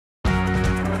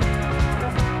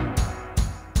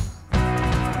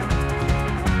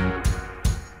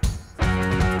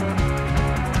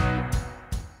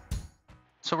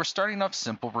So we're starting off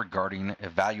simple regarding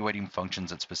evaluating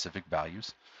functions at specific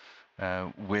values.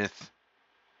 With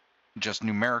just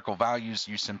numerical values,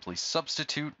 you simply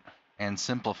substitute and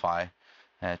simplify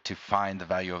to find the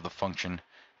value of the function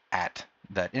at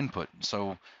that input.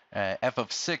 So f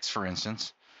of 6, for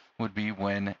instance, would be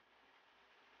when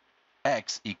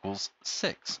x equals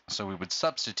 6. So we would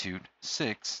substitute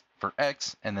 6 for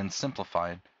x and then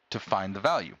simplify to find the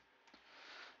value.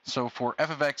 So for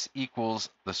f of x equals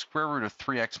the square root of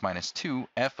 3x minus 2,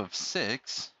 f of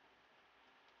 6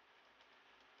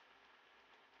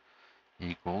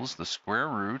 equals the square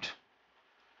root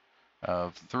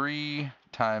of 3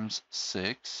 times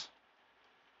 6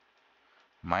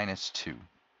 minus 2,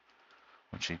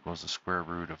 which equals the square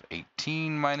root of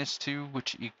 18 minus 2,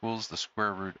 which equals the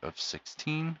square root of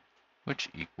 16, which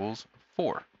equals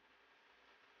 4.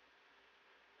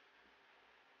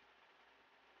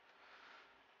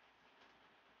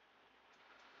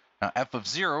 Now f of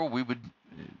 0, we would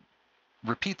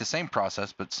repeat the same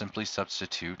process, but simply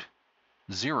substitute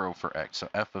 0 for x. So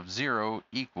f of 0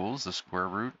 equals the square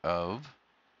root of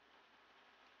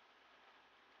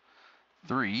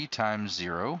 3 times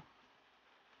 0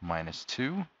 minus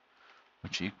 2,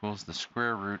 which equals the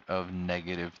square root of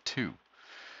negative 2.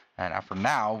 And for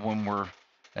now, when we're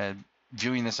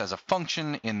viewing this as a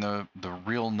function in the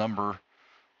real number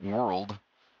world,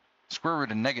 square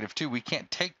root of negative 2, we can't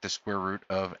take the square root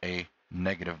of a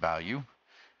negative value,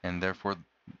 and therefore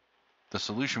the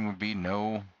solution would be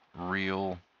no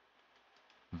real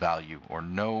value or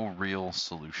no real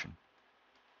solution.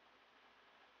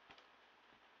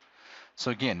 So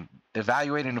again,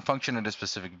 evaluating a function at a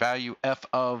specific value, f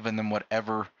of, and then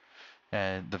whatever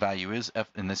the value is, f,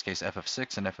 in this case f of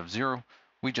 6 and f of 0,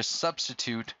 we just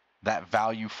substitute that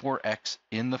value for x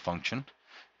in the function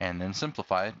and then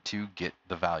simplify it to get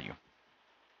the value.